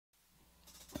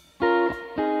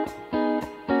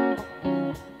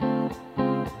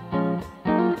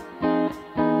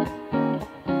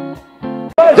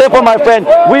Therefore, my friend,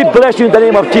 we bless you in the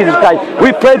name of Jesus Christ.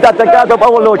 We pray that the God of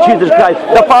our Lord Jesus Christ,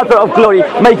 the Father of glory,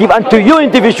 may give unto you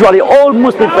individually, all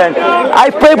Muslim friends.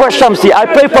 I pray for Shamsi. I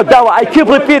pray for Dawa. I keep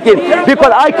repeating because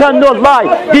I cannot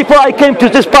lie. Before I came to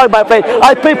this part, my friend,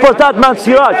 I pray for that man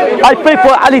Siraj. I pray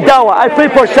for Ali Dawa. I pray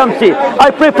for Shamsi.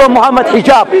 I pray for Muhammad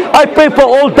Hijab. I pray for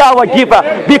all Dawa giver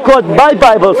because my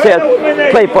Bible says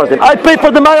pray for them. I pray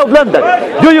for the Mayor of London.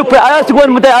 Do you pray? I ask you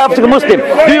one day, I ask a Muslim,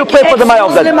 do you pray for the Mayor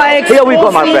of London? Here we go,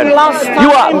 my friend.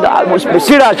 You are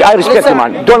Siraj, I respect you,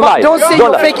 man. Don't lie. Don't say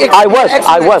you're fake. I was.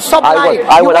 I'm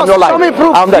not lying.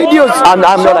 I'm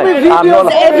not lying. I'm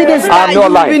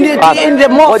not lying.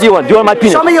 What do you want? Do you want my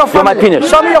penis? Do you want my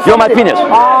penis? Do you want my penis? Do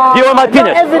you want my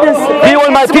penis? Do you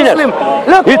want my penis?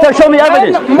 You can show me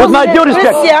evidence. With my due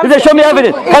respect, you can show me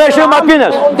evidence. Can I show my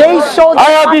penis?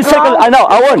 I have been circumcised. I know.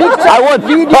 I won't.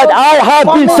 But I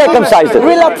have been circumcised.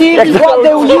 Relatives, what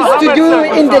they used to do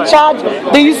in the church,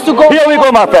 they used to go. Here we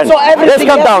go, my friend. Let's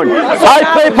come down. I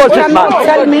pray for this man.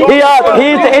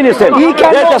 He is innocent.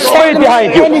 There's a spirit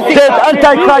behind you. There's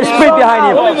antichrist spirit behind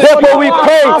him. Therefore we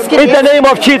pray in the name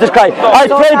of Jesus Christ. I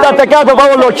pray that the God of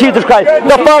our Lord Jesus Christ,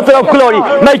 the Father of glory,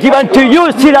 may give unto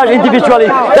you, Siraj, individually,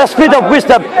 the spirit of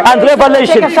wisdom and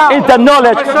revelation in the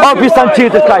knowledge of his Son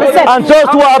Jesus Christ. And those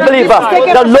who are believers,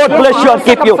 the Lord bless you and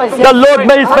keep you. The Lord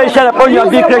may his face shine upon you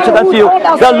and be gracious unto you.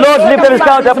 The Lord lift his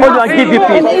countenance upon you and give you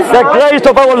peace. The grace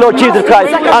of our Lord Jesus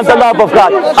Christ and the love of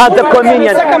God and the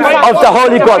communion of the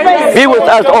Holy God be with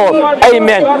us all.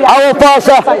 Amen. Our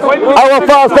Pastor,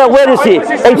 where is he?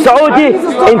 In Saudi,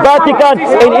 in Vatican,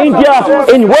 in India,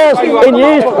 in West, in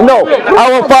East? No.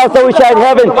 Our Pastor which are in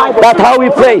heaven, that's how we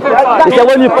pray. He said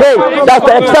when you pray, that's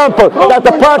the example, that's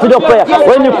the pattern of prayer.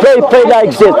 When you pray, pray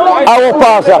like this. Our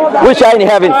Pastor which are in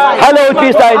heaven, hallowed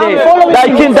be thy name. Thy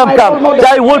kingdom come,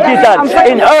 thy will be done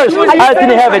in earth as in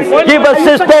heaven. Give us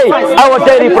this day our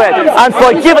daily bread, and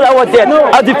forgive our debt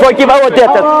as we forgive our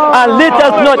debtors, and lead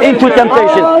us not into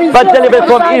temptation, but deliver us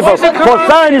from evil. For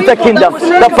thine is the kingdom,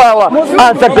 the power,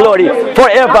 and the glory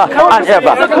forever and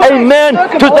ever. Amen.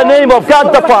 To the name of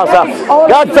God the Father,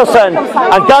 God the Son,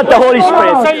 and God the Holy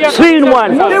Spirit, three in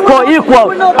one,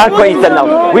 co-equal and co-eternal.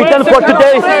 We done for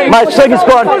today. My son is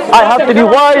gone. I have to be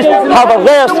wise, have a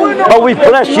rest, but we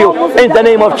bless you in the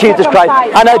name of Jesus Christ.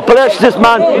 And I bless this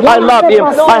man. I love him.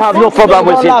 I have no problem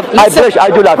with him. I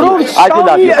do love him. I do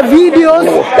love him. Videos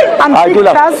and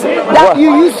pictures that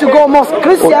you used to go most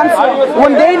Christians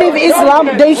when they leave Islam,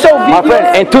 they show videos. My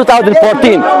friend, in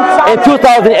 2014, in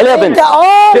 2011,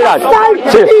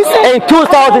 in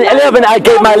 2011 I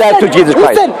gave my life to Jesus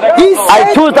Christ. In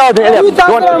 2011,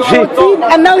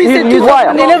 and now he's in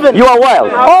 2011. You are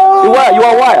wild. You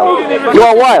are wild. You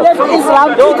are wild.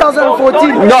 Islam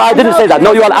 2014. No, I didn't say that.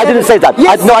 No, you are. I didn't say that.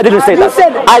 Yes. No, I didn't say that.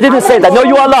 I didn't say that. No,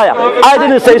 you are a liar. I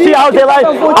didn't say. See how they lie?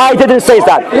 I didn't say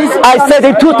that. I said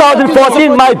in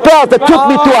 2014, my brother took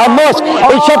me to a mosque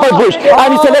in Shepherd Bush,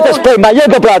 and he said, "Let us pray." My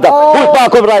younger brother, who's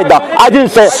back home right now. I didn't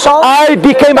say. I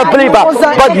became a believer,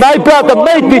 but my brother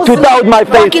made me to doubt my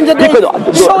faith. Because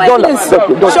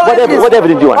whatever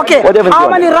did you want? Okay. How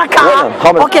many rak'ah?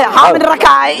 Okay. How many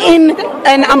rak'ah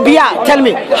in Anbiya? Tell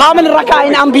me. How many rak'ah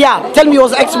in Anbiya? Tell me, you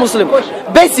was ex-Muslim.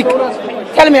 Basic.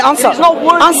 Tell me, answer.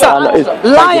 Answer.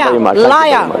 Liar.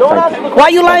 Liar. Why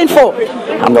are you lying for?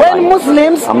 When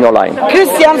Muslims, I'm not lying.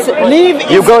 Christians leave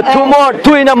You go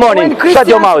 2 in the morning. Shut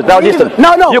your mouth. Now listen.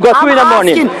 No. You go 2 in the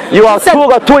morning. You are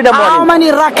 2 in the morning. How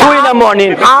many rak'ah? 2 in the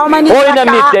morning. How many 4 in the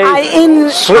midday.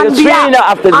 3 in the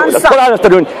afternoon. 4 in the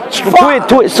afternoon.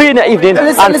 3 in the evening.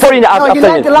 And 4 in the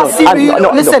afternoon.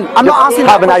 Listen, I'm not asking.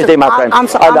 Have a nice day, my friend.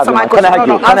 Answer my Can question. I hug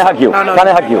you? Can I hug you? Can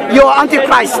I hug you? You're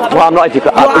Antichrist. No, I'm not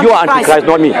Antichrist. You are Antichrist,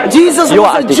 not me. Jesus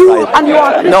was a Jew and you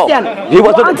are a Christian. No,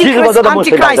 Jesus was not a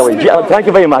Muslim, by the way. Thank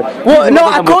you very much. No,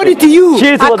 according to you.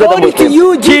 According to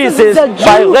you, Jesus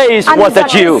by race was a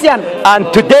Jew.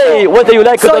 And today, whether you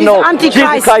like it or not,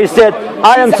 Jesus Christ said,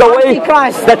 I am the way,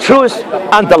 the truth,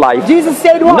 and the life. Jesus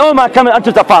said what? No man coming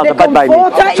unto the Father but by me.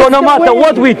 So no matter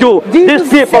what we do, these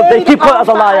people, they keep us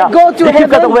a liar. They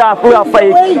keep us away our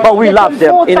faith, but we love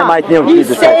them in the mighty name of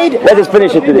Jesus Christ. Let us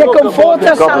finish it today. The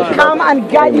Comforter shall come and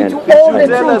guide you to all the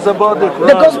truth.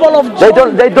 The Gospel of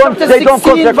John. They don't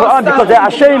quote the Quran because they are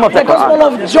ashamed of the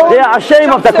Quran. They are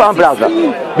ashamed of the Quran, brother.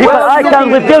 Because I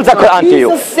can reveal the Quran to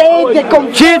you.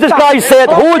 Jesus Christ said,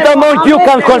 who among you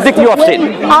can convict you of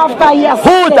sin? After he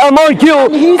who among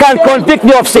you can convict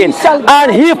me of sin?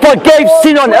 And he forgave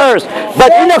sin on earth.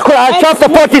 But in the Quran, chapter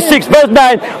 46, verse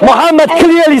 9, Muhammad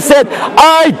clearly said,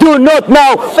 I do not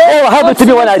know what will happen to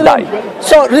me when I die.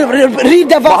 So read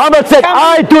the verse. Muhammad said,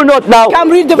 I do not know what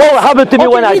will happen to me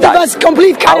when I die.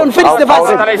 Complete, carry on, finish the verse.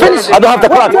 Finish. I don't have the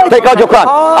Quran. Take out your Quran.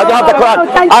 I don't have the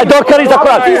Quran. I don't carry the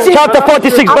Quran. Chapter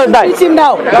 46, verse 9. Teach him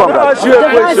now.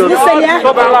 Listen, yeah?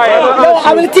 No,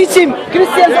 I will teach him.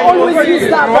 Christians always use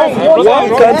that verse. Why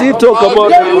can't he talk about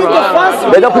the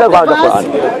Quran? They don't play about the Quran.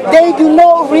 They do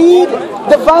not read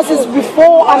the verses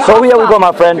before and so after. here we go,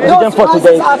 my friend. Those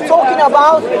verses are talking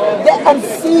about the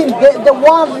unseen, the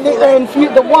one,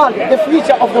 the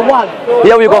future of the one.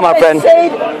 Here we go, my friend.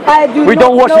 We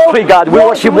don't worship three God. We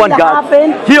worship one God.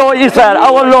 Hear, O Israel,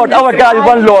 our Lord, our God is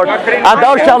one Lord. And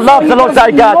thou shalt love the Lord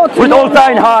thy God with all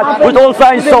thine heart, with all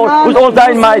thine soul, with all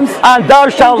thine might. And thou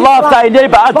shalt love thy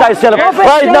neighbor as thyself.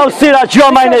 Right now, Siraj, you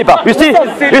are my neighbor. You see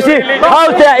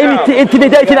how they are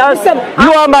intimidating us?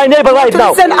 You are my neighbor right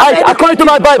now. According to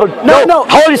my Bible. No,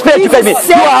 Holy Spirit educate me.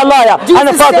 You are a liar and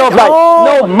a father of lies.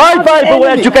 No, my Bible will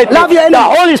educate me. The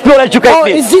Holy Spirit will educate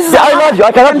me. I love you.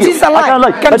 I can love you. I can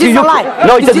lie. Can Jesus lie?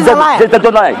 No, he said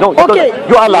don't lie. No,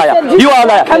 you are a liar. You are a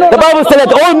liar. The Bible said,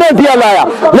 let all men be a liar.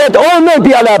 Let all men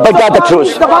be a liar, but God the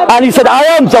truth. And he said, I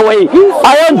am the way,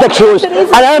 I am the truth,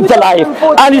 and I am the life.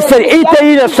 And he said, enter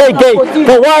in a straight gate,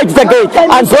 for wide is the gate,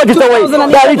 and broad is the way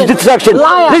that leads to destruction.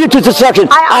 Leads to destruction.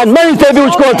 And many people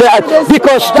which go to that,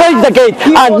 because straight is the gate,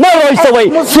 and narrow is the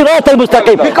way, Siraj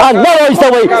al-Mustaqim, and narrow is the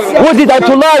way, what is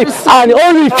unto life, and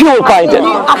only few will find it.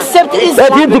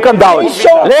 Let him to come down.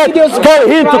 Let tell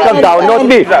him to come down, not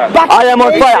me. I am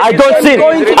on fire. I don't sin.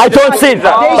 I don't sin.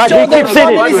 But he keeps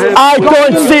sinning. I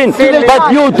don't sin.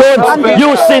 But you don't.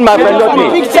 You sin, my friend, not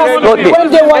me. Not me. When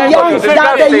they were young,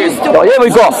 that they used to. So here we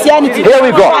go. Here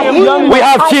we go. We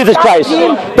have Jesus Christ,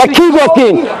 the King of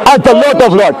Kings and the Lord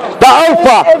of Lords, the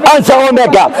Alpha and the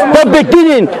Omega, the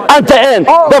beginning and the end,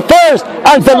 the first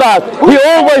and the last. He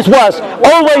always was,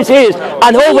 always is,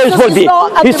 and always will be.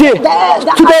 You see,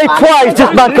 today twice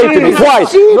this man came to me.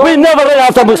 Twice. We never ran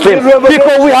after Muslims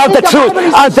because we have the truth,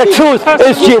 and the truth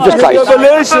is Jesus Christ.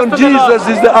 Revelation, Jesus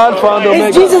is the Alpha and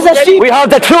Omega. We have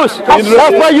the truth.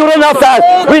 That's why you run after us.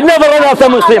 We never run after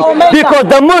Muslims because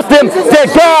the Muslim, their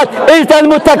God is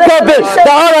al-Mutakabbir,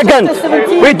 the arrogant.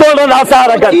 We don't run after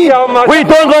arrogant. We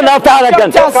don't run after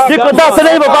arrogant because that's the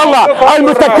name of Allah,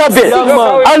 al-Mutakabbir,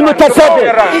 al-Mutakabbir.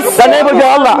 The name of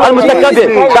Allah, al-Mutakabbir,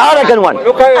 the arrogant one.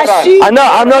 I'm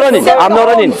not running. I'm not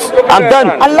running. I'm done.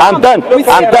 I'm done.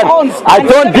 I'm done. I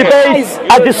don't debate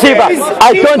a deceiver.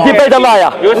 I don't debate a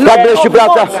liar. God bless you,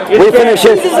 brother. We finish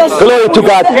it. Glory to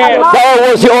God. Thou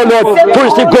was the O Lord, who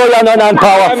is the glory and honor and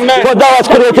power. For thou hast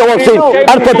created all things,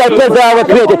 and for thy pleasure thou hast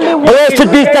created. Blessed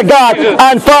be the God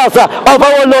and Father of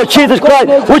our Lord Jesus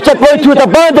Christ, which according to the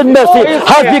abundant mercy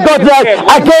has begotten us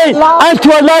again unto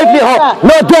a lively hope,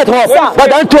 not dead hope,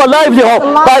 but unto a lively hope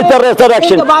by the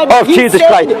resurrection of Jesus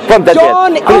Christ from the dead.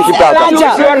 Finish it, brother.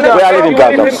 We are living,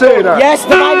 brother. Yes,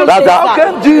 the Bible says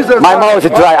that. My mouth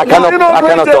is dry. I cannot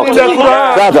talk.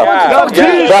 Brother.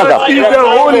 Jesus is the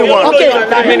only one. Okay,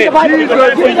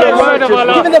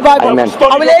 give the Bible. Amen.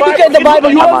 I will educate the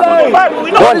Bible.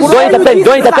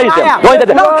 Don't entertain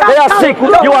them. They are sick.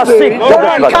 You are sick.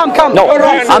 Come. No,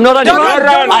 I'm not running.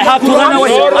 I have to run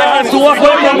away. I have to walk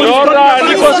away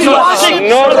because you are sick.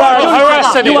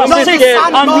 You are sick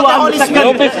and you are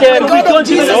Don't be scared.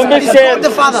 Don't be scared. The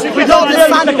Father, not the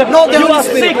Son, not the Holy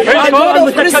Spirit. The God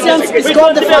of Christians is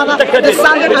God the Father, the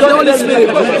Son, and the Holy Spirit.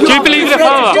 Do you believe the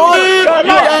Father?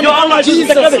 You're Allah,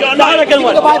 Jesus. You're the arrogant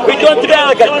one. We don't be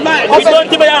arrogant. We don't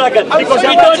be arrogant. We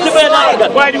don't be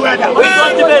arrogant. Why do we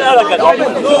don't be arrogant?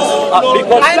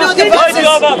 Because I know the verses.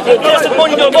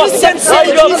 on your mosque. Why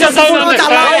do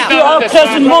you have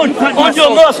crescent moon on your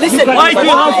mosque? Why do you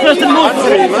have crescent moon?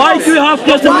 Why do you have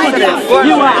crescent moon?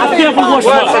 You are a careful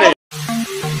worshiper.